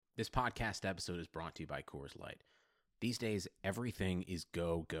This podcast episode is brought to you by Coors Light. These days, everything is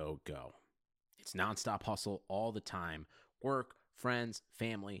go, go, go. It's nonstop hustle all the time. Work, friends,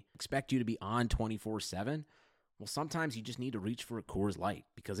 family expect you to be on 24/7. Well, sometimes you just need to reach for a Coors Light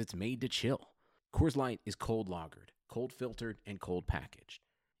because it's made to chill. Coors Light is cold lagered, cold filtered, and cold packaged.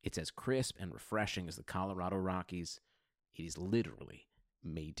 It's as crisp and refreshing as the Colorado Rockies. It is literally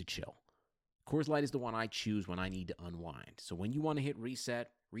made to chill. Coors Light is the one I choose when I need to unwind. So when you want to hit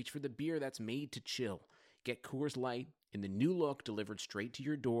reset, reach for the beer that's made to chill. Get Coors Light in the new look delivered straight to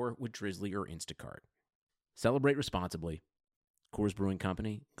your door with Drizzly or Instacart. Celebrate responsibly. Coors Brewing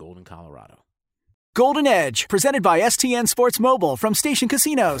Company, Golden, Colorado. Golden Edge, presented by STN Sports Mobile from Station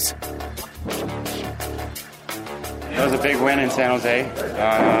Casinos. It was a big win in San Jose.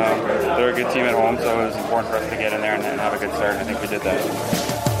 They're a good team at home, so it was important for us to get in there and have a good start. I think we did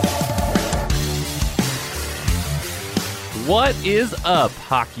that. What is up,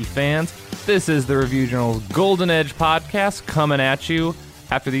 hockey fans? This is the Review Journal's Golden Edge podcast coming at you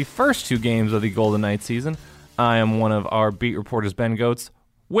after the first two games of the Golden Knights season. I am one of our beat reporters, Ben Goetz,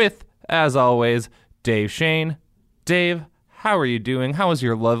 with, as always, Dave Shane. Dave, how are you doing? How was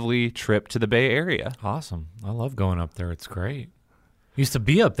your lovely trip to the Bay Area? Awesome. I love going up there. It's great. Used to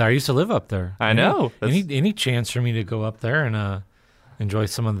be up there. I used to live up there. I know. Any chance for me to go up there and enjoy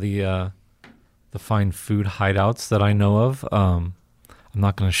some of the fine food hideouts that I know of. I'm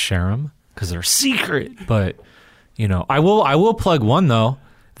not going to share them because they're secret. But, you know, I will plug one, though,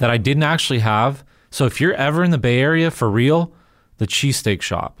 that I didn't actually have. So if you're ever in the Bay Area for real, the cheesesteak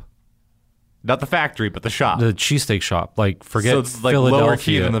shop. Not the factory, but the shop. The cheesesteak shop. Like, forget so it's like Philadelphia. lower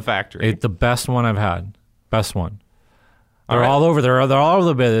key than the factory. The best one I've had. Best one. They're all over. They're all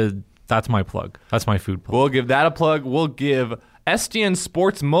over the. That's my plug. That's my food plug. We'll give that a plug. We'll give STN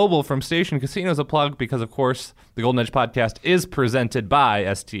Sports Mobile from Station Casinos a plug because, of course, the Golden Edge podcast is presented by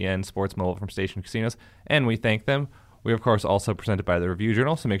STN Sports Mobile from Station Casinos, and we thank them. We, of course, also presented by the Review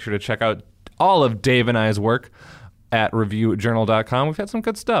Journal, so make sure to check out all of Dave and I's work at reviewjournal.com. We've had some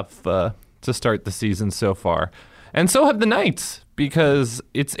good stuff to start the season so far. And so have the Knights, because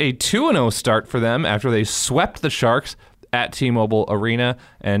it's a 2-0 start for them after they swept the Sharks at T-Mobile Arena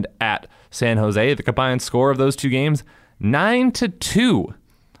and at San Jose. The combined score of those two games, 9-2.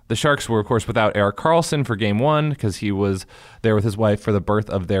 The Sharks were, of course, without Erik Karlsson for Game 1 because he was there with his wife for the birth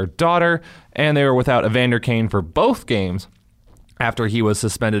of their daughter, and they were without Evander Kane for both games after he was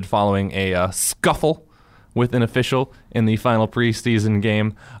suspended following a scuffle with an official in the final preseason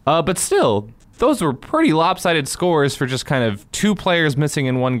game. But still, those were pretty lopsided scores for just kind of two players missing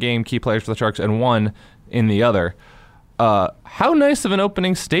in one game, key players for the Sharks, and one in the other. How nice of an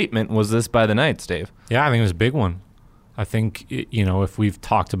opening statement was this by the Knights, Dave? Yeah, I think it was a big one. I think, you know, if we've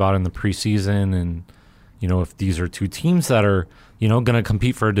talked about in the preseason and, you know, if these are two teams that are, you know, going to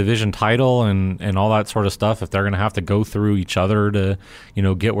compete for a division title and all that sort of stuff, if they're going to have to go through each other to, you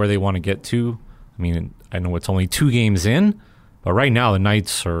know, get where they want to get to. I mean, I know it's only 2 games in, but right now the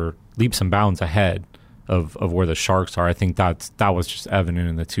Knights are leaps and bounds ahead of where the Sharks are. I think that was just evident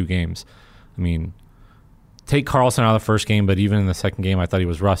in the 2 games. I mean, take Karlsson out of the first game, but even in the second game, I thought he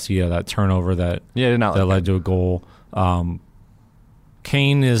was rusty. That turnover that led to a goal.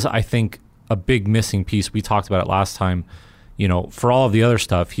 Kane is, I think, a big missing piece. We talked about it last time. You know, for all of the other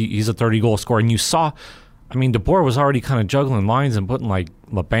stuff, he's a 30-goal scorer. And you saw, I mean, DeBoer was already kind of juggling lines and putting, like,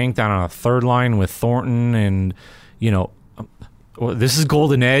 LeBanc down on a third line with Thornton. And, you know, this is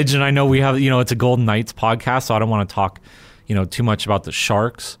Golden Edge, and I know we have, you know, it's a Golden Knights podcast, so I don't want to talk, you know, too much about the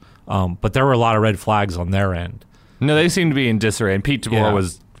Sharks. But there were a lot of red flags on their end. No, they seem to be in disarray. And Pete DeBoer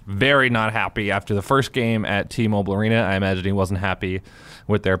was very not happy after the first game at T-Mobile Arena. I imagine he wasn't happy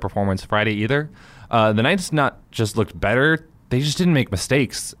with their performance Friday either. The Knights not just looked better, they just didn't make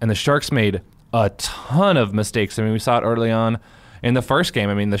mistakes. And the Sharks made a ton of mistakes. I mean, we saw it early on in the first game.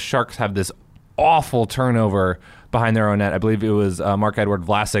 I mean, the Sharks have this awful turnover behind their own net. I believe it was Marc-Edouard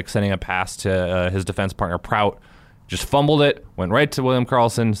Vlasic sending a pass to his defense partner, Prout. Just fumbled it, went right to William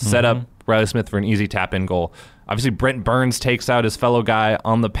Karlsson, set up Riley Smith for an easy tap-in goal. Obviously, Brent Burns takes out his fellow guy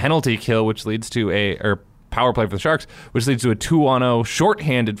on the penalty kill, which leads to power play for the Sharks, which leads to a 2-on-0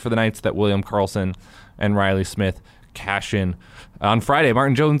 shorthanded for the Knights that William Karlsson and Riley Smith cash in. On Friday,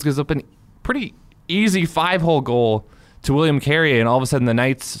 Martin Jones gives up a pretty easy 5-hole goal to William Carrier, and all of a sudden the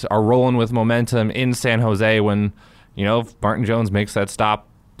Knights are rolling with momentum in San Jose when, you know, if Martin Jones makes that stop,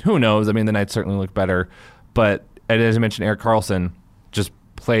 who knows? I mean, the Knights certainly look better, but as I mentioned, Erik Karlsson just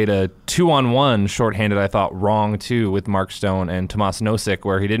played a 2-on-1 shorthanded, I thought, wrong, too, with Mark Stone and Tomas Nosek,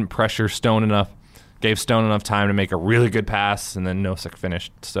 where he didn't pressure Stone enough, gave Stone enough time to make a really good pass, and then Nosek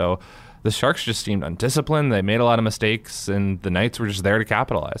finished. So the Sharks just seemed undisciplined. They made a lot of mistakes, and the Knights were just there to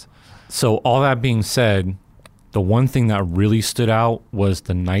capitalize. So all that being said, the one thing that really stood out was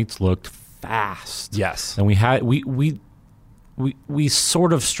the Knights looked fast. Yes. And we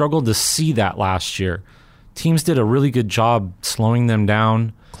sort of struggled to see that last year. Teams did a really good job slowing them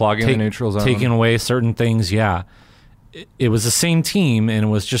down, Clogging the neutral zone. taking away certain things, yeah. It was the same team, and it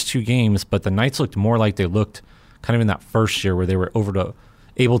was just 2 games, but the Knights looked more like they looked kind of in that first year where they were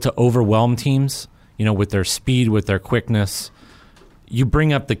able to overwhelm teams, with their speed, with their quickness. You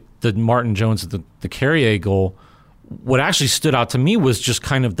bring up the Martin Jones, the Carrier goal. What actually stood out to me was just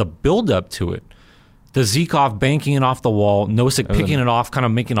kind of the build-up to it. The Zykov banking it off the wall, Nosek picking it off, kind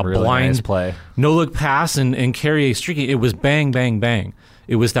of making a really blind nice play. no-look pass, and Carrier streaking. It was bang, bang, bang.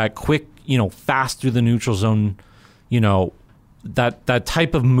 It was that quick, fast through the neutral zone, that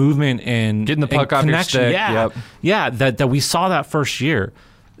type of movement and getting the puck off your stick. Yeah, that we saw that first year.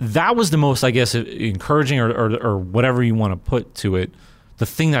 That was the most, I guess, encouraging or whatever you want to put to it. The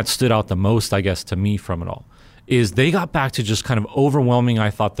thing that stood out the most, I guess, to me from it all is they got back to just kind of overwhelming,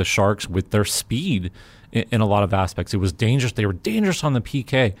 I thought, the Sharks with their speed in a lot of aspects. It was dangerous. They were dangerous on the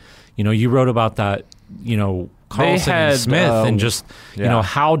PK. You wrote about that, Carlson and Smith and just,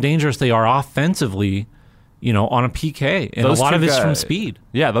 how dangerous they are offensively, on a PK. And a lot of it's from speed.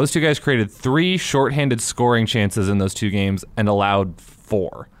 Yeah, those 2 guys created 3 shorthanded scoring chances in those 2 games and allowed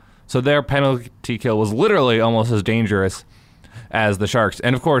 4. So their penalty kill was literally almost as dangerous as the Sharks.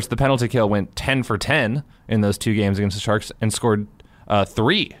 And, of course, the penalty kill went 10 for 10 in those 2 games against the Sharks and scored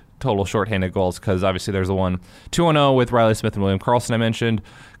 3 total shorthanded goals because, obviously, there's the one 2-0 with Riley Smith and William Karlsson I mentioned.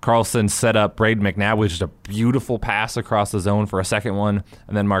 Karlsson set up Braden McNabb with just a beautiful pass across the zone for a second one,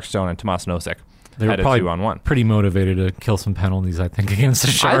 and then Mark Stone and Tomas Nosek they were had a probably 2-on-1. Pretty motivated to kill some penalties, I think, against the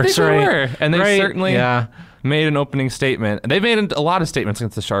Sharks. I think they were, and they certainly yeah. made an opening statement. They've made a lot of statements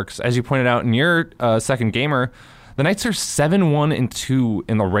against the Sharks. As you pointed out in your second gamer, the Knights are 7-1-2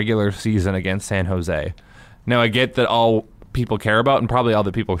 in the regular season against San Jose. Now, I get that all people care about, and probably all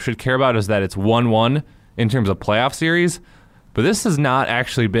that people should care about, is that it's 1-1 in terms of playoff series, but this has not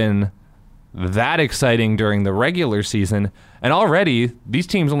actually been that exciting during the regular season. And already, these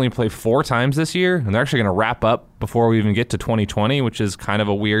teams only play 4 times this year, and they're actually going to wrap up before we even get to 2020, which is kind of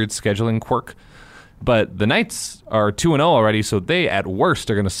a weird scheduling quirk. But the Knights are 2-0 already, so they, at worst,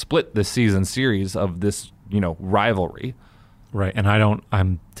 are going to split this season series of this, rivalry. Right, and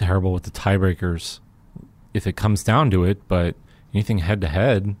I'm terrible with the tiebreakers if it comes down to it, but anything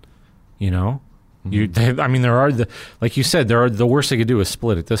head-to-head, Mm-hmm. there are like you said, the worst they could do is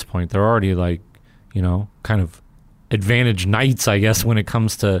split at this point. They're already kind of advantage Knights, I guess, when it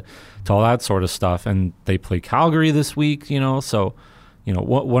comes to all that sort of stuff. And they play Calgary this week, so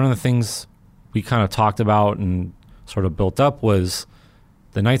one of the things we kind of talked about and sort of built up was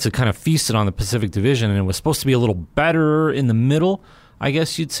the Knights had kind of feasted on the Pacific Division, and it was supposed to be a little better in the middle, I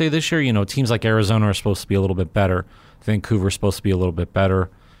guess you'd say this year. Teams like Arizona are supposed to be a little bit better. Vancouver's supposed to be a little bit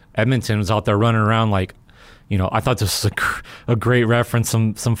better. Edmonton was out there running around like, I thought this was a great reference.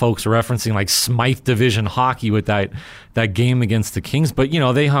 Some folks are referencing like Smythe Division hockey with that game against the Kings. But,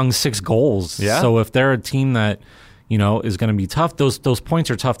 they hung 6 goals. Yeah. So if they're a team that, is going to be tough, those points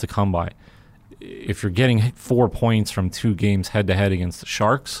are tough to come by. If you're getting 4 points from 2 games head-to-head against the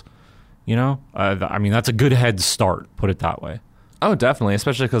Sharks, that's a good head start, put it that way. Oh, definitely,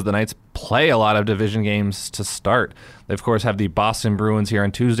 especially because the Knights play a lot of division games to start. They, of course, have the Boston Bruins here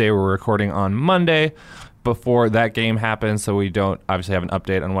on Tuesday. We're recording on Monday before that game happens, so we don't obviously have an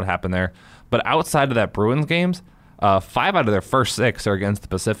update on what happened there. But outside of that Bruins games, 5 out of their first 6 are against the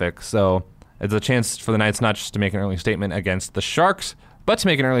Pacific. So it's a chance for the Knights not just to make an early statement against the Sharks, but to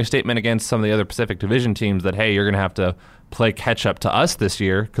make an early statement against some of the other Pacific Division teams that, hey, you're going to have to play catch-up to us this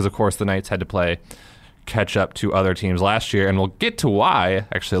year, because, of course, the Knights had to play catch up to other teams last year, and we'll get to why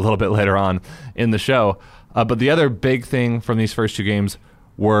actually a little bit later on in the show. But the other big thing from these first 2 games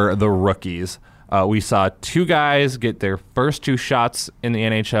were the rookies. We saw 2 guys get their first 2 shots in the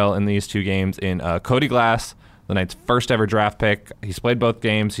NHL in these 2 games in Cody Glass, the Knights' first ever draft pick. He's played both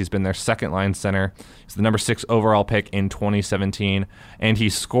games. He's been their second line center. He's the number 6 overall pick in 2017, and he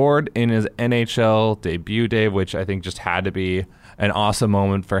scored in his NHL debut, Dave, which I think just had to be an awesome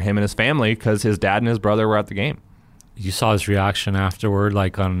moment for him and his family because his dad and his brother were at the game. You saw his reaction afterward,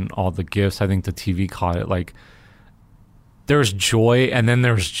 like on all the GIFs. I think the TV caught it. Like, there's joy, and then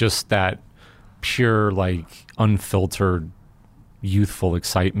there's just that pure, like, unfiltered, youthful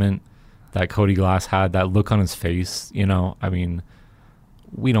excitement that Cody Glass had, that look on his face. We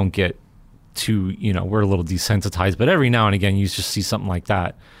don't get too, we're a little desensitized, but every now and again you just see something like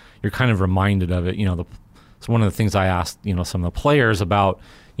that. You're kind of reminded of it, it's one of the things I asked, some of the players about,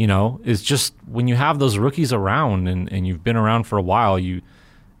 is just when you have those rookies around and you've been around for a while, it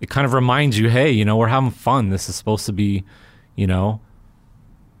kind of reminds you, hey, we're having fun. This is supposed to be,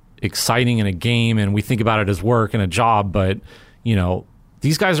 exciting in a game, and we think about it as work and a job, but,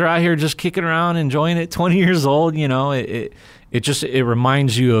 these guys are out here just kicking around, enjoying it, 20 years old, it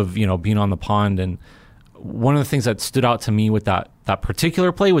reminds you of, being on the pond. And one of the things that stood out to me with that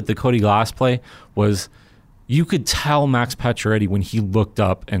particular play, with the Cody Glass play, was you could tell Max Pacioretty when he looked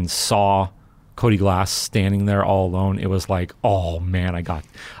up and saw Cody Glass standing there all alone, it was like, oh man, I got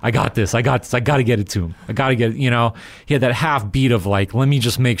this. I got to get it to him. I got to get it. He had that half beat of like, let me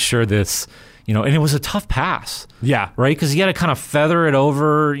just make sure this, and it was a tough pass. Yeah. Right? Because he had to kind of feather it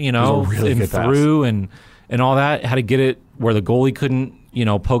over, really and through and all that. Had to get it where the goalie couldn't,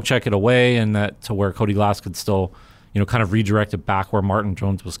 poke check it away, and that to where Cody Glass could still, kind of redirect it back where Martin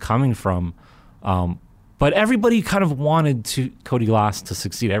Jones was coming from. But everybody kind of wanted Cody Glass to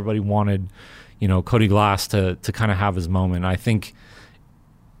succeed. Everybody wanted, Cody Glass to kind of have his moment. I think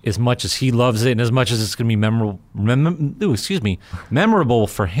as much as he loves it and as much as it's going to be memorable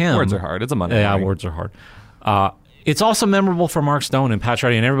for him. Words are hard. It's a Monday. Yeah, morning. Words are hard. It's also memorable for Mark Stone and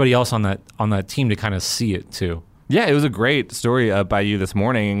Pacioretty and everybody else on that team to kind of see it too. Yeah, it was a great story by you this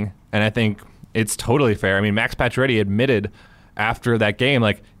morning, and I think it's totally fair. I mean, Max Pacioretty admitted after that game,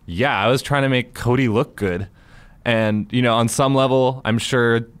 like, yeah, I was trying to make Cody look good. And, on some level, I'm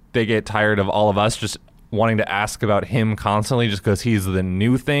sure they get tired of all of us just wanting to ask about him constantly just because he's the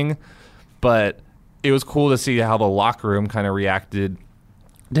new thing. But it was cool to see how the locker room kind of reacted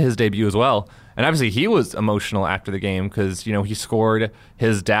to his debut as well. And obviously he was emotional after the game because, he scored.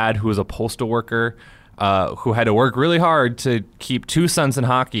 His dad, who was a postal worker, who had to work really hard to keep two sons in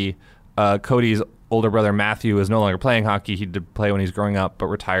hockey. Cody's older brother, Matthew, is no longer playing hockey. He did play when he was growing up, but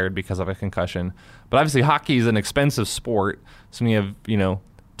retired because of a concussion. But obviously hockey is an expensive sport. So when you have,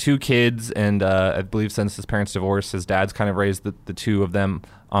 two kids, and I believe since his parents divorced, his dad's kind of raised the two of them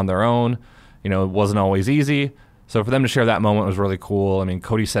on their own. It wasn't always easy. So for them to share that moment was really cool. I mean,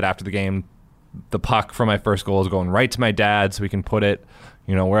 Cody said after the game, the puck from my first goal is going right to my dad so he can put it,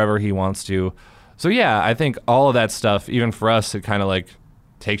 wherever he wants to. So yeah, I think all of that stuff, even for us, it kind of like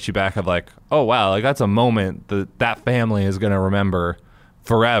takes you back of like, oh wow, like that's a moment that family is going to remember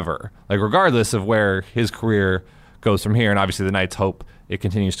forever. Like regardless of where his career goes from here, and obviously the Knights hope it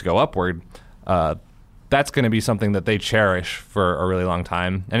continues to go upward, that's going to be something that they cherish for a really long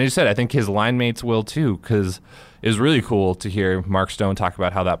time. And as you said, I think his line mates will too, because it was really cool to hear Mark Stone talk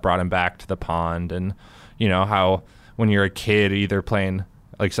about how that brought him back to the pond, and how when you're a kid either playing,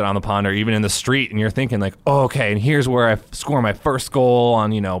 like I said, on the pond or even in the street, and you're thinking like, oh, okay, and here's where I score my first goal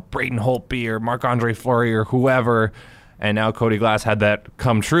on, Braden Holtby or Marc-Andre Fleury or whoever. And now Cody Glass had that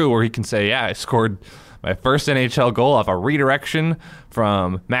come true where he can say, yeah, I scored my first NHL goal off a redirection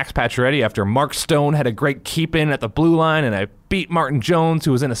from Max Pacioretty after Mark Stone had a great keep-in at the blue line, and I beat Martin Jones,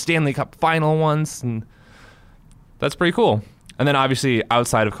 who was in a Stanley Cup final once, and that's pretty cool. And then obviously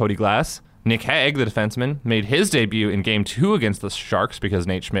outside of Cody Glass, Nick Hague, the defenseman, made his debut in Game 2 against the Sharks because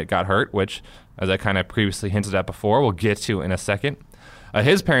Nate Schmidt got hurt, which, as I kind of previously hinted at before, we'll get to in a second.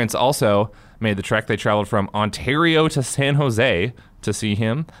 His parents also made the trek. They traveled from Ontario to San Jose to see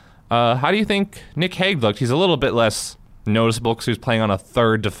him. How do you think Nick Hague looked? He's a little bit less noticeable because he was playing on a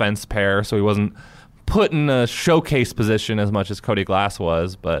third defense pair, so he wasn't put in a showcase position as much as Cody Glass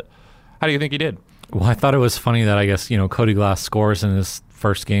was. But how do you think he did? Well, I thought it was funny that I guess, Cody Glass scores in his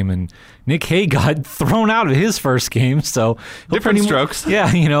first game, and Nick Hague got thrown out of his first game. So different strokes. Yeah,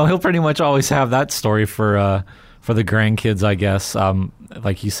 he'll pretty much always have that story for the grandkids, I guess.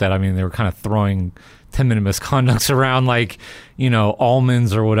 Like he said, I mean, they were kind of throwing 10-minute misconducts around like,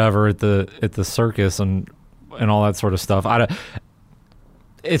 almonds or whatever at the circus and all that sort of stuff.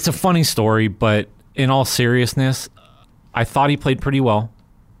 It's a funny story, but in all seriousness, I thought he played pretty well.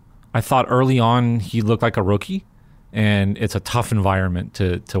 I thought early on he looked like a rookie, and it's a tough environment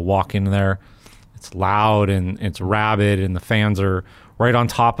to walk in there. It's loud and it's rabid, and the fans are right on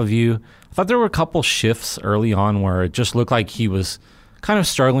top of you. I thought there were a couple shifts early on where it just looked like he was kind of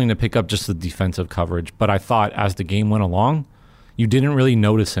struggling to pick up just the defensive coverage. But I thought as the game went along, you didn't really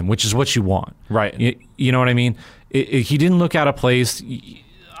notice him, which is what you want. Right. You know what I mean? He didn't look out of place.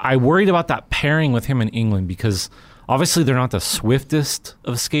 I worried about that pairing with him in England because obviously they're not the swiftest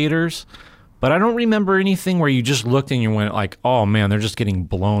of skaters, but I don't remember anything where you just looked and you went like, oh man, they're just getting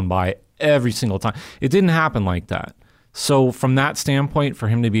blown by every single time. It didn't happen like that. So from that standpoint, for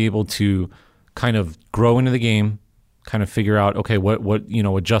him to be able to kind of grow into the game, kind of figure out, okay, what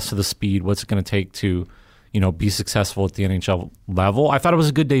adjust to the speed, what's it going to take to, be successful at the NHL level, I thought it was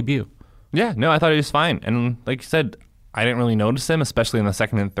a good debut. Yeah, no, I thought he was fine. And like you said, I didn't really notice him, especially in the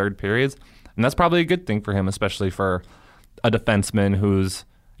second and third periods. And that's probably a good thing for him, especially for a defenseman who's,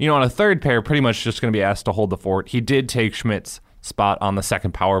 on a third pair, pretty much just going to be asked to hold the fort. He did take Schmidt's spot on the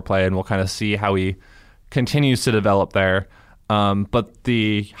second power play, and we'll kind of see how he continues to develop there. But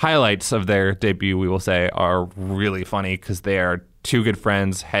the highlights of their debut, we will say, are really funny because they are two good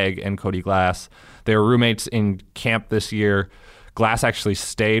friends, Haig and Cody Glass. They were roommates in camp this year. Glass actually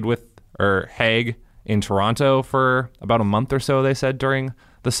stayed with Haig in Toronto for about a month or so, they said, during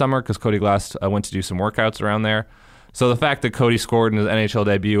the summer because Cody Glass went to do some workouts around there. So the fact that Cody scored in his NHL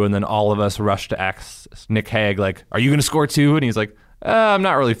debut and then all of us rushed to ask Nick Haig, like, are you going to score too? And he's like, I'm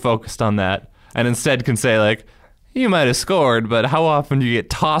not really focused on that. And instead can say, like, you might have scored, but how often do you get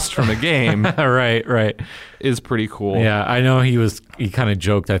tossed from a game? Right. Is pretty cool. Yeah, I know he kind of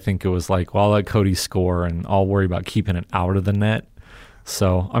joked, I think it was like, well, I'll let Cody score and I'll worry about keeping it out of the net.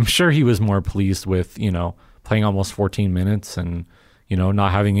 So I'm sure he was more pleased with, playing almost 14 minutes and,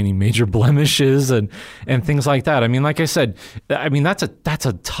 not having any major blemishes and things like that. I mean, like I said, that's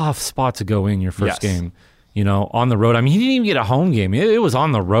a tough spot to go in your first game, on the road. I mean, he didn't even get a home game. It was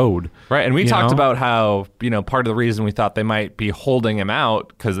on the road. Right. And we talked about how, part of the reason we thought they might be holding him out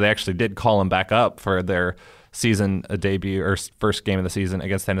because they actually did call him back up for their season debut or first game of the season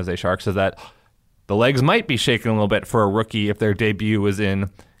against San Jose Sharks is that the legs might be shaking a little bit for a rookie if their debut was in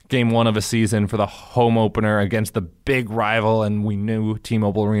game one of a season for the home opener against the big rival, and we knew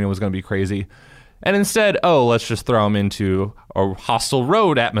T-Mobile Arena was going to be crazy. And instead, let's just throw him into a hostile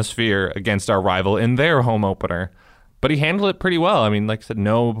road atmosphere against our rival in their home opener. But he handled it pretty well. I mean, like I said,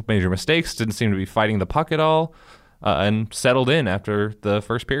 no major mistakes, didn't seem to be fighting the puck at all, and settled in after the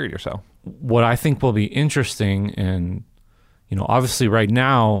first period or so. What I think will be interesting, and obviously right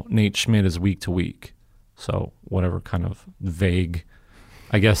now, Nate Schmidt is week to week. So whatever kind of vague,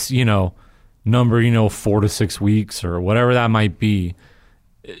 I guess, number, 4 to 6 weeks or whatever that might be.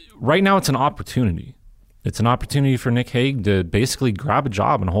 Right now, it's an opportunity. It's an opportunity for Nick Haig to basically grab a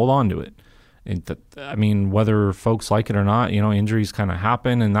job and hold on to it. And whether folks like it or not, injuries kind of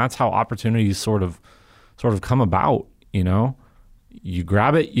happen, and that's how opportunities sort of come about. You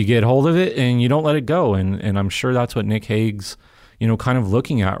grab it, you get hold of it, and you don't let it go. And I'm sure that's what Nick Haig's, kind of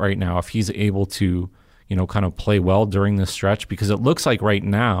looking at right now. If he's able to, kind of play well during this stretch, because it looks like right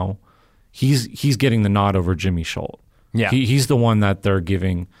now he's getting the nod over Jimmy Schultz. Yeah, he's the one that they're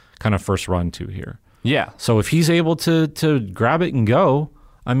giving kind of first run to here. Yeah. So if he's able to grab it and go,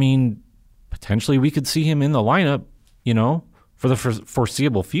 potentially we could see him in the lineup, for the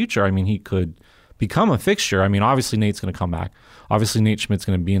foreseeable future. He could become a fixture. Obviously Nate's going to come back. Obviously Nate Schmidt's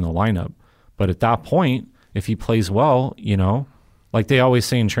going to be in the lineup. But at that point, if he plays well, like they always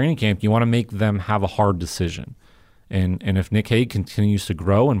say in training camp, you want to make them have a hard decision. And if Nick Haig continues to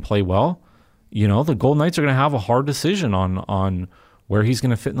grow and play well, the Golden Knights are going to have a hard decision on where he's going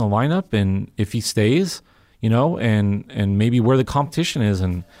to fit in the lineup and if he stays, and maybe where the competition is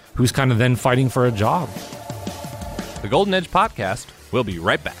and who's kind of then fighting for a job. The Golden Edge Podcast. We'll be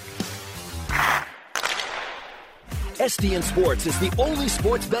right back. STN Sports is the only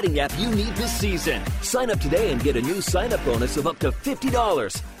sports betting app you need this season. Sign up today and get a new sign-up bonus of up to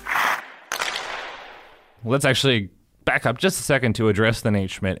 $50. Let's actually back up just a second to address the Nate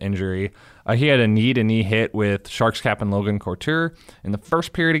Schmidt injury. He had a knee-to-knee hit with Sharks captain Logan Couture in the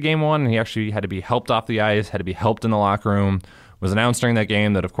first period of Game 1, and he actually had to be helped off the ice, had to be helped in the locker room. It was announced during that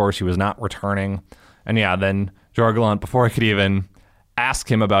game that, of course, he was not returning. And then Gerard Gallant, before I could even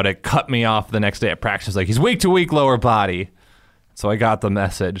ask him about it, cut me off the next day at practice, like, he's week to week lower body. So I got the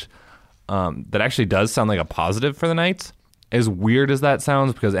message. That actually does sound like a positive for the Knights. As weird as that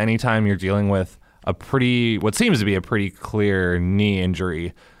sounds, because anytime you're dealing with what seems to be a pretty clear knee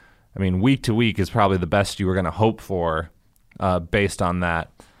injury, week to week is probably the best you were going to hope for based on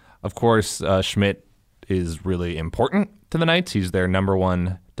that. Of course, Schmidt is really important to the Knights. He's their number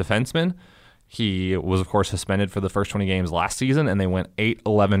one defenseman. He was, of course, suspended for the first 20 games last season, and they went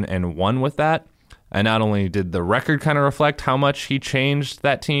 8-11-1 with that. And not only did the record kind of reflect how much he changed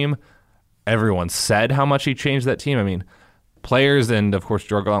that team, everyone said how much he changed that team. Players and, of course,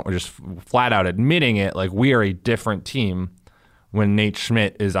 Gerard Gallant were just flat out admitting it, like, we are a different team when Nate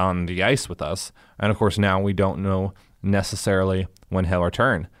Schmidt is on the ice with us. And, of course, now we don't know necessarily when he'll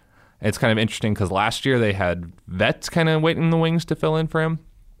return. It's kind of interesting because last year they had vets kind of waiting in the wings to fill in for him.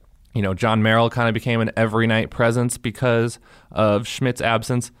 John Merrill kind of became an every night presence because of Schmidt's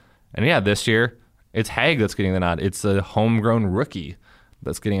absence. And this year it's Haig that's getting the nod. It's a homegrown rookie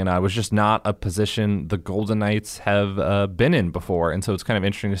that's getting a nod. It was just not a position the Golden Knights have been in before. And so it's kind of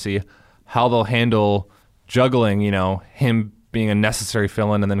interesting to see how they'll handle juggling, him being a necessary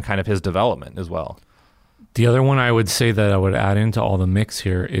fill-in and then kind of his development as well. The other one I would say that I would add into all the mix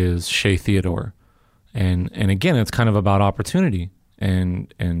here is Shea Theodore. And again, it's kind of about opportunity.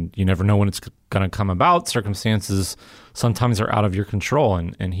 And you never know when it's going to come about. Circumstances sometimes are out of your control.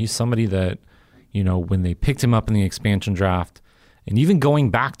 And he's somebody that, when they picked him up in the expansion draft, and even going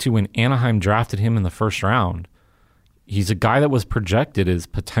back to when Anaheim drafted him in the first round, he's a guy that was projected as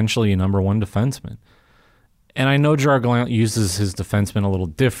potentially a number one defenseman. And I know Gerard Gallant uses his defensemen a little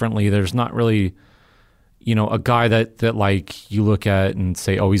differently. There's not really, a guy that like you look at and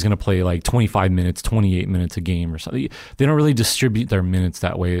say, oh, he's going to play like 25 minutes, 28 minutes a game or something. They don't really distribute their minutes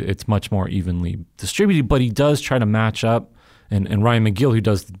that way. It's much more evenly distributed, but he does try to match up. And Ryan McGill, who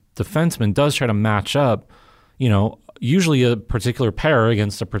does the defenseman, does try to match up, usually a particular pair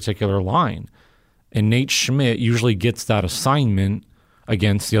against a particular line. And Nate Schmidt usually gets that assignment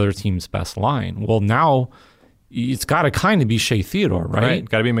against the other team's best line. Well, now it's got to kind of be Shea Theodore, right?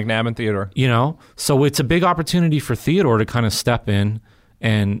 Got to be McNabb and Theodore. So it's a big opportunity for Theodore to kind of step in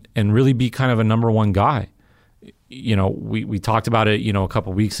and really be kind of a number one guy. We talked about it, a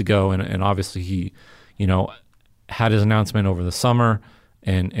couple weeks ago, and obviously he, had his announcement over the summer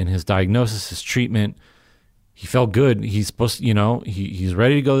and his diagnosis, his treatment. He felt good. He's supposed to, he's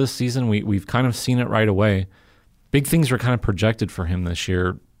ready to go this season. We've kind of seen it right away. Big things were kind of projected for him this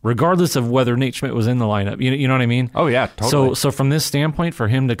year, regardless of whether Nate Schmidt was in the lineup. You know what I mean? Oh, yeah, totally. So from this standpoint, for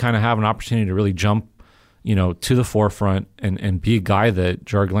him to kind of have an opportunity to really jump, to the forefront and be a guy that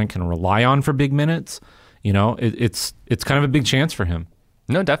Gerard Gallant can rely on for big minutes, it's kind of a big chance for him.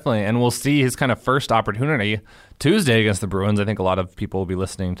 No, definitely. And we'll see his kind of first opportunity Tuesday against the Bruins. I think a lot of people will be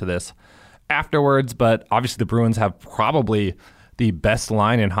listening to this afterwards, but obviously the Bruins have probably the best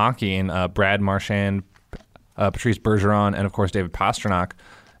line in hockey in Brad Marchand, Patrice Bergeron, and of course David Pastrnak.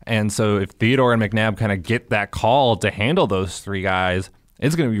 And so if Theodore and McNabb kind of get that call to handle those three guys,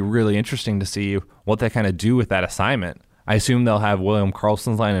 it's going to be really interesting to see what they kind of do with that assignment. I assume they'll have William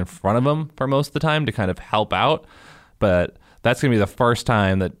Karlsson's line in front of them for most of the time to kind of help out, but that's going to be the first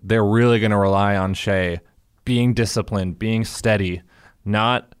time that they're really going to rely on Shea being disciplined, being steady,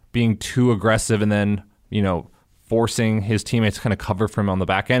 not being too aggressive and then, forcing his teammates to kind of cover for him on the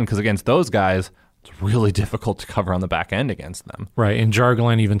back end. Because against those guys, it's really difficult to cover on the back end against them. Right. And Gerard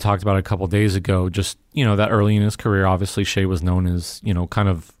Gallant even talked about it a couple of days ago, just, that early in his career, obviously Shea was known as, kind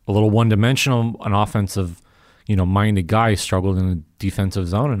of a little one-dimensional, an offensive, minded guy, struggled in the defensive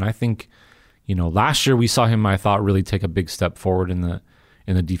zone. And I think, last year we saw him, I thought, really take a big step forward in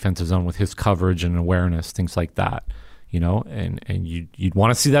the defensive zone with his coverage and awareness, things like that. And you'd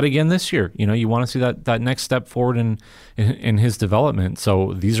want to see that again this year. You want to see that next step forward in his development.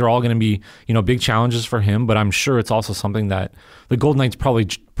 So these are all going to be, big challenges for him, but I'm sure it's also something that the Golden Knights probably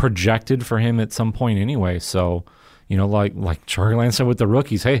projected for him at some point anyway. So, like Gerard Gallant said with the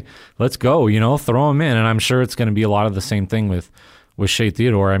rookies, hey, let's go, throw him in. And I'm sure it's going to be a lot of the same thing with Shea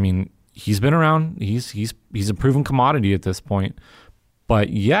Theodore. I mean, he's been around. He's a proven commodity at this point. But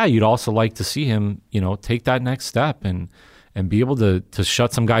yeah, you'd also like to see him, take that next step and be able to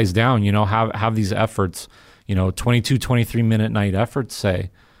shut some guys down, have these efforts, 22, 23 minute night efforts,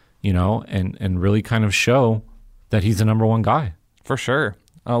 say, and really kind of show that he's the number one guy. For sure.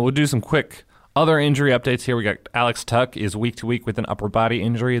 We'll do some quick other injury updates here. We got Alex Tuch is week to week with an upper body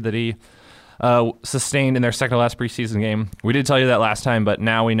injury that he sustained in their second to last preseason game. We did tell you that last time, but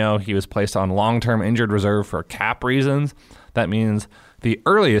now we know he was placed on long-term injured reserve for cap reasons. That means the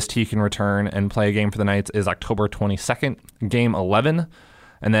earliest he can return and play a game for the Knights is October 22nd, Game 11.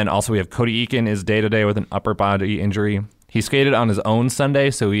 And then also we have Cody Eakin is day-to-day with an upper body injury. He skated on his own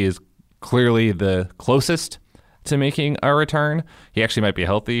Sunday, so he is clearly the closest to making a return. He actually might be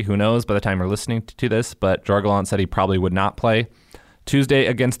healthy, who knows, by the time you're listening to this, but Gerard Gallant said he probably would not play Tuesday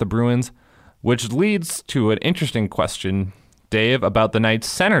against the Bruins, which leads to an interesting question, Dave, about the Knights'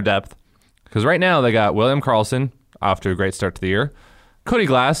 center depth. Because right now they got William Karlsson, off to a great start to the year. Cody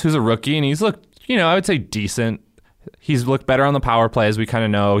Glass, who's a rookie, and he's looked, I would say decent. He's looked better on the power play, as we kind of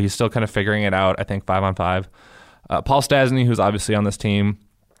know. He's still kind of figuring it out, I think, 5-on-5. Paul Stastny, who's obviously on this team,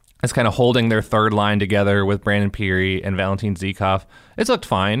 is kind of holding their third line together with Brandon Peary and Valentin Zykov. It's looked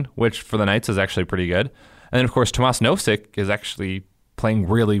fine, which for the Knights is actually pretty good. And then, of course, Tomas Nosek is actually playing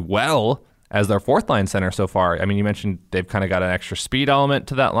really well as their fourth line center so far. I mean, you mentioned they've kind of got an extra speed element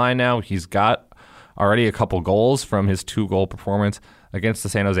to that line now. He's got already a couple goals from his 2-goal performance against the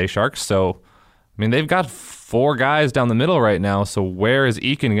San Jose Sharks. So, I mean, they've got 4 guys down the middle right now. So where is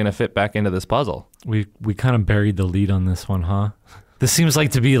Eakin going to fit back into this puzzle? We kind of buried the lead on this one, huh? This seems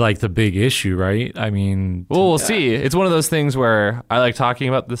like to be like the big issue, right? I mean... Well, we'll see. It's one of those things where I like talking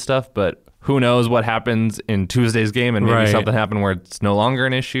about this stuff, but who knows what happens in Tuesday's game, and maybe something happened where it's no longer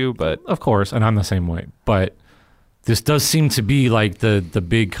an issue. But of course, and I'm the same way. But this does seem to be like the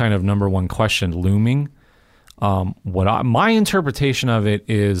big kind of number one question looming. My interpretation of it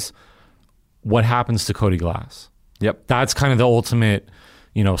is what happens to Cody Glass. Yep, that's kind of the ultimate,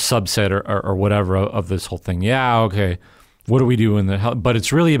 subset or whatever of this whole thing. Yeah, okay. What do we do in the? But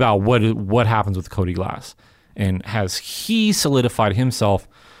it's really about what happens with Cody Glass, and has he solidified himself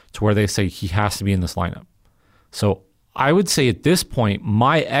to where they say he has to be in this lineup? So I would say at this point,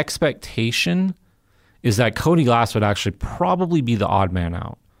 my expectation is that Cody Glass would actually probably be the odd man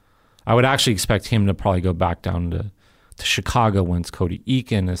out. I would actually expect him to probably go back down to Chicago once Cody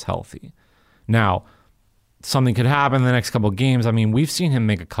Eakin is healthy. Now, something could happen in the next couple of games. I mean, we've seen him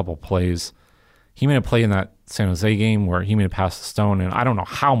make a couple plays. He made a play in that San Jose game where he made a pass to Stone, and I don't know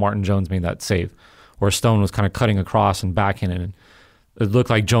how Martin Jones made that save, where Stone was kind of cutting across and backhanded, and it looked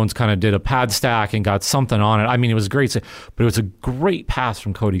like Jones kind of did a pad stack and got something on it. I mean, it was great, but it was a great pass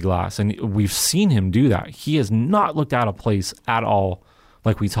from Cody Glass, and we've seen him do that. He has not looked out of place at all,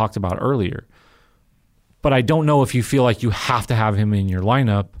 like we talked about earlier. But I don't know if you feel like you have to have him in your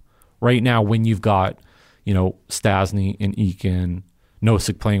lineup right now when you've got, Stastny and Eakin,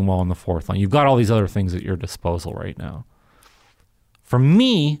 Nosek playing well on the fourth line. You've got all these other things at your disposal right now. For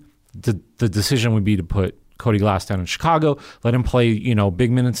me, the decision would be to put Cody Glass down in Chicago, let him play,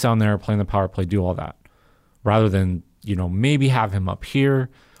 big minutes down there, playing the power play, do all that. Rather than, maybe have him up here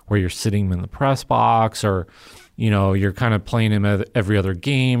where you're sitting him in the press box, or, you're kind of playing him every other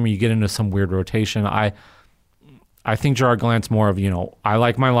game, or you get into some weird rotation. I think Gerard Gallant's more of, I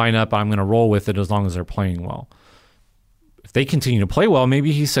like my lineup, I'm going to roll with it as long as they're playing well. If they continue to play well,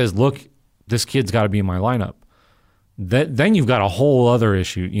 maybe he says, look, this kid's got to be in my lineup. Then you've got a whole other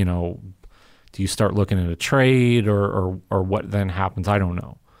issue. Do you start looking at a trade or what then happens? I don't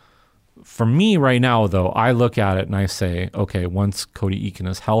know. For me right now, though, I look at it and I say, okay, once Cody Eakin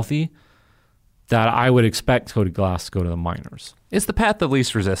is healthy, that I would expect Cody Glass to go to the minors. It's the path of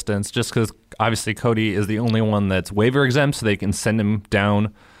least resistance, just because obviously Cody is the only one that's waiver exempt, so they can send him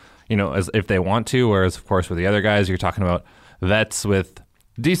down, as if they want to. Whereas, of course, with the other guys, you're talking about vets with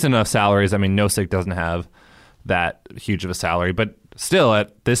decent enough salaries. I mean, Nosek doesn't have that huge of a salary, but still,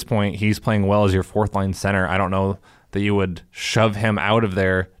 at this point, he's playing well as your fourth-line center. I don't know that you would shove him out of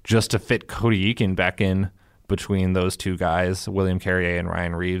there just to fit Cody Eakin back in between those two guys, William Carrier and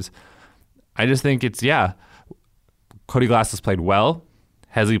Ryan Reeves. I just think Cody Glass has played well.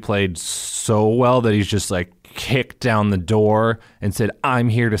 Has he played so well that he's just kicked down the door and said, I'm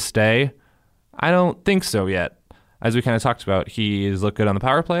here to stay? I don't think so yet. As we kind of talked about, he's looked good on the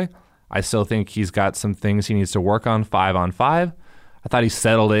power play. I still think he's got some things he needs to work on 5-on-5. I thought he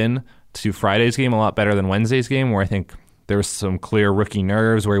settled in to Friday's game a lot better than Wednesday's game, where I think there was some clear rookie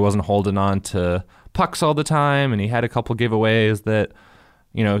nerves where he wasn't holding on to pucks all the time, and he had a couple giveaways that,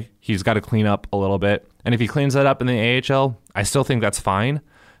 he's got to clean up a little bit. And if he cleans that up in the AHL, I still think that's fine,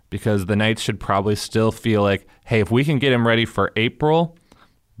 because the Knights should probably still feel like, hey, if we can get him ready for April,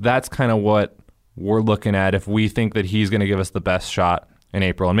 that's kind of what we're looking at if we think that he's going to give us the best shot in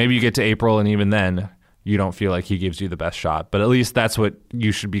April. And maybe you get to April, and even then, you don't feel like he gives you the best shot. But at least that's what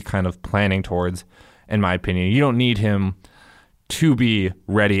you should be kind of planning towards, in my opinion. You don't need him to be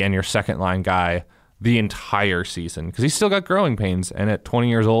ready and your second-line guy the entire season, because he's still got growing pains, and at 20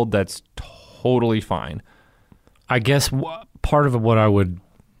 years old, that's totally fine. I guess part of what I would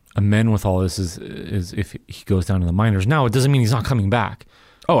amend with all this is if he goes down to the minors. Now, it doesn't mean he's not coming back.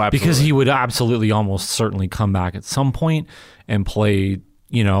 Oh, absolutely. Because he would absolutely almost certainly come back at some point and play,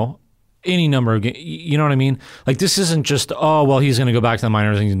 any number of games. You know what I mean? This isn't just, he's going to go back to the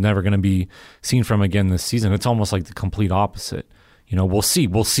minors and he's never going to be seen from again this season. It's almost like the complete opposite. We'll see.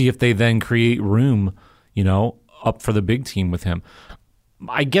 We'll see if they then create room, up for the big team with him.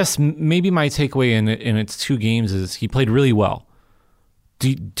 I guess maybe my takeaway in its 2 games is he played really well.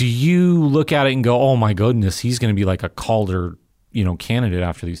 Do you look at it and go, oh my goodness, he's going to be like a Calder, candidate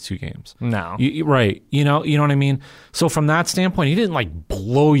after these 2 games? No. Right. You know what I mean? So from that standpoint, he didn't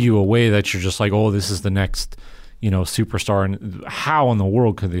blow you away that you're just like, oh, this is the next, superstar. And how in the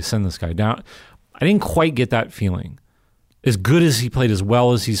world could they send this guy down? I didn't quite get that feeling. As good as he played, as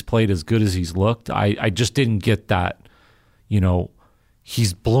well as he's played, as good as he's looked, I just didn't get that,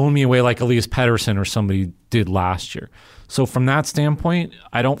 he's blown me away like Elias Pettersson or somebody did last year. So from that standpoint,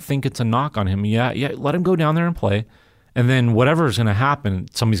 I don't think it's a knock on him. Yeah, let him go down there and play. And then whatever is going to happen,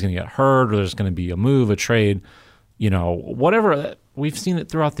 somebody's going to get hurt, or there's going to be a move, a trade, whatever. We've seen it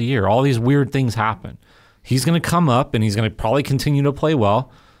throughout the year. All these weird things happen. He's going to come up, and he's going to probably continue to play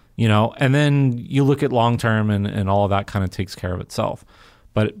well, and then you look at long-term, and all of that kind of takes care of itself.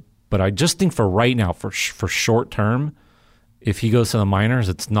 But But I just think for right now, for short term, if he goes to the minors,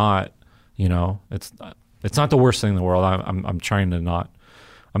 it's not, it's not the worst thing in the world. I'm trying to not.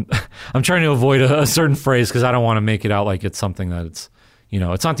 I'm trying to avoid a certain phrase because I don't want to make it out like it's something that it's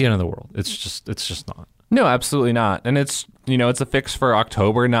not the end of the world. It's just not. No, absolutely not. And it's a fix for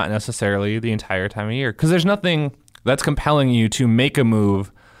October, not necessarily the entire time of year, because there's nothing that's compelling you to make a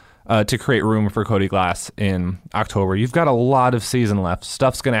move to create room for Cody Glass in October. You've got a lot of season left.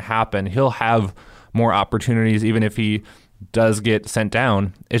 Stuff's going to happen. He'll have more opportunities even if he does get sent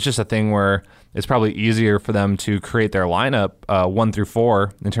down. It's just a thing where it's probably easier for them to create their lineup 1 through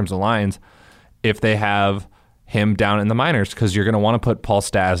 4 in terms of lines if they have him down in the minors, because you're going to want to put Paul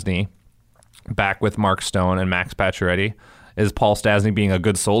Stastny back with Mark Stone and Max Pacioretty. Is Paul Stastny being a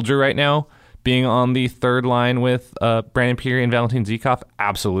good soldier right now, being on the third line with Brandon Pirri and Valentin Zykov?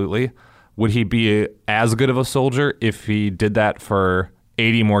 Absolutely. Would he be as good of a soldier if he did that for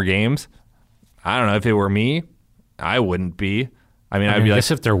 80 more games? I don't know. If it were me, I wouldn't be. I mean, I'd be I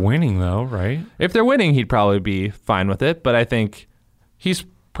guess if they're winning, though, right? If they're winning, he'd probably be fine with it. But I think he's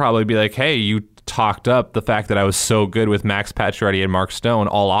probably be like, hey, you talked up the fact that I was so good with Max Pacioretty and Mark Stone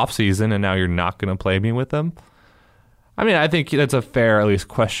all offseason, and now you're not going to play me with them. I mean, I think that's a fair, at least,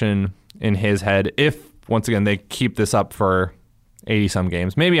 question in his head. If, once again, they keep this up for 80-some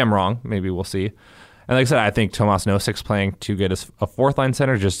games. Maybe I'm wrong. Maybe we'll see. And like I said, I think Tomas Nosik's playing too good as a fourth-line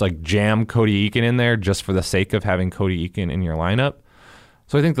center. Just like jam Cody Eakin in there just for the sake of having Cody Eakin in your lineup.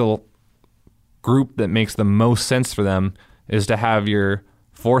 So I think the group that makes the most sense for them is to have your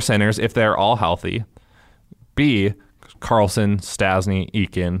 4 centers, if they're all healthy, be Carlson, Stastny,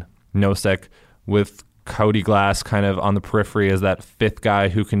 Eakin, Nosek, with Cody Glass kind of on the periphery as that 5th guy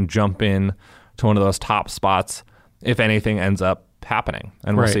who can jump in to one of those top spots if anything ends up happening.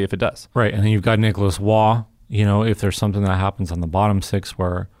 And we'll see if it does. Right. And then you've got Nicholas Waugh, if there's something that happens on the bottom 6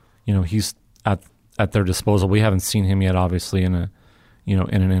 where, he's at their disposal. We haven't seen him yet, obviously, in an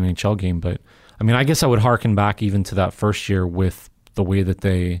NHL game. But, I mean, I guess I would harken back even to that first year with the way that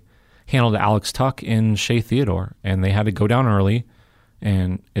they handled Alex Tuch and Shea Theodore. And they had to go down early.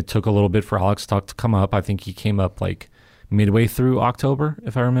 And it took a little bit for Alex Tuch to come up. I think he came up like midway through October,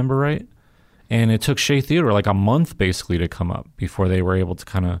 if I remember right. And it took Shea Theodore like a month basically to come up before they were able to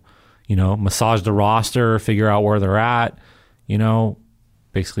kind of, massage the roster, figure out where they're at.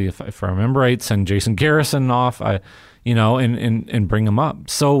 Basically, if I remember right, send Jason Garrison off, and bring him up.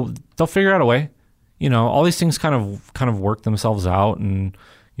 So they'll figure out a way. All these things kind of work themselves out, and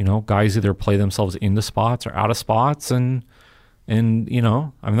guys either play themselves into spots or out of spots, and I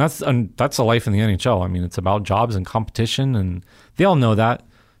mean that's the life in the NHL. I mean, it's about jobs and competition, and they all know that.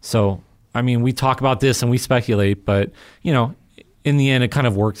 So I mean, we talk about this and we speculate, but in the end, it kind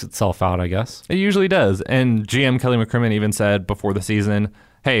of works itself out, I guess. It usually does. And GM Kelly McCrimmon even said before the season,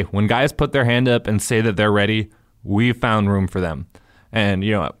 hey, when guys put their hand up and say that they're ready, we found room for them. And,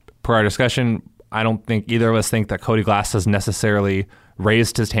 per our discussion, I don't think either of us think that Cody Glass has necessarily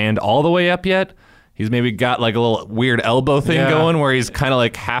raised his hand all the way up yet. He's maybe got like a little weird elbow thing going where he's kind of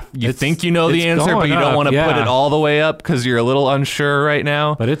like half, think you know the answer, but you don't want to put it all the way up because you're a little unsure right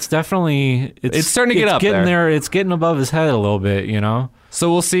now. But it's definitely, it's starting to get up there. It's getting above his head a little bit,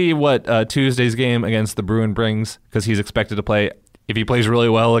 So we'll see what Tuesday's game against the Bruin brings, because he's expected to play. If he plays really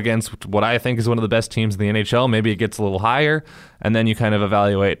well against what I think is one of the best teams in the NHL, maybe it gets a little higher, and then you kind of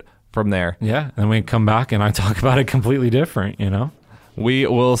evaluate from there. Yeah, and we come back and I talk about it completely different, We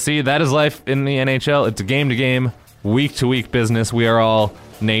will see. That is life in the NHL. It's a game-to-game, week-to-week business. We are all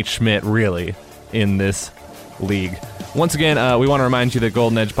Nate Schmidt, really, in this league. Once again, we want to remind you that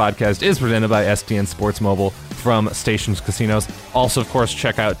Golden Edge Podcast is presented by STN Sports Mobile from Stations Casinos. Also, of course,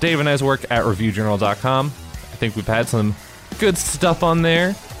 check out Dave and I's work at ReviewJournal.com. I think we've had some good stuff on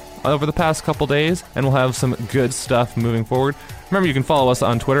there over the past couple days, and we'll have some good stuff moving forward. Remember, you can follow us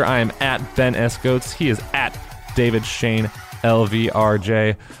on Twitter. I am at Ben S. Goats. He is at David Shane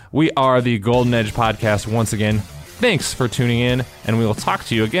LVRJ. We are the Golden Edge Podcast once again. Thanks for tuning in, and we will talk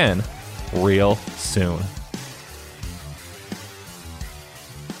to you again real soon.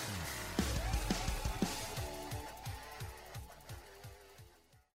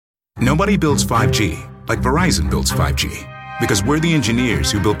 Nobody builds 5G like Verizon builds 5G, because we're the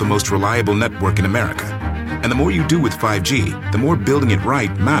engineers who built the most reliable network in America. And the more you do with 5G, the more building it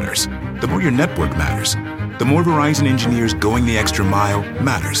right matters. The more your network matters. The more Verizon engineers going the extra mile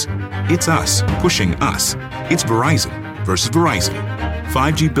matters. It's us pushing us. It's Verizon versus Verizon.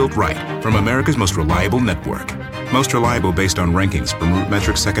 5G built right from America's most reliable network. Most reliable based on rankings from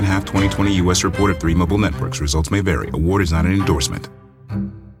RootMetrics second half 2020 U.S. report of 3 mobile networks. Results may vary. Award is not an endorsement.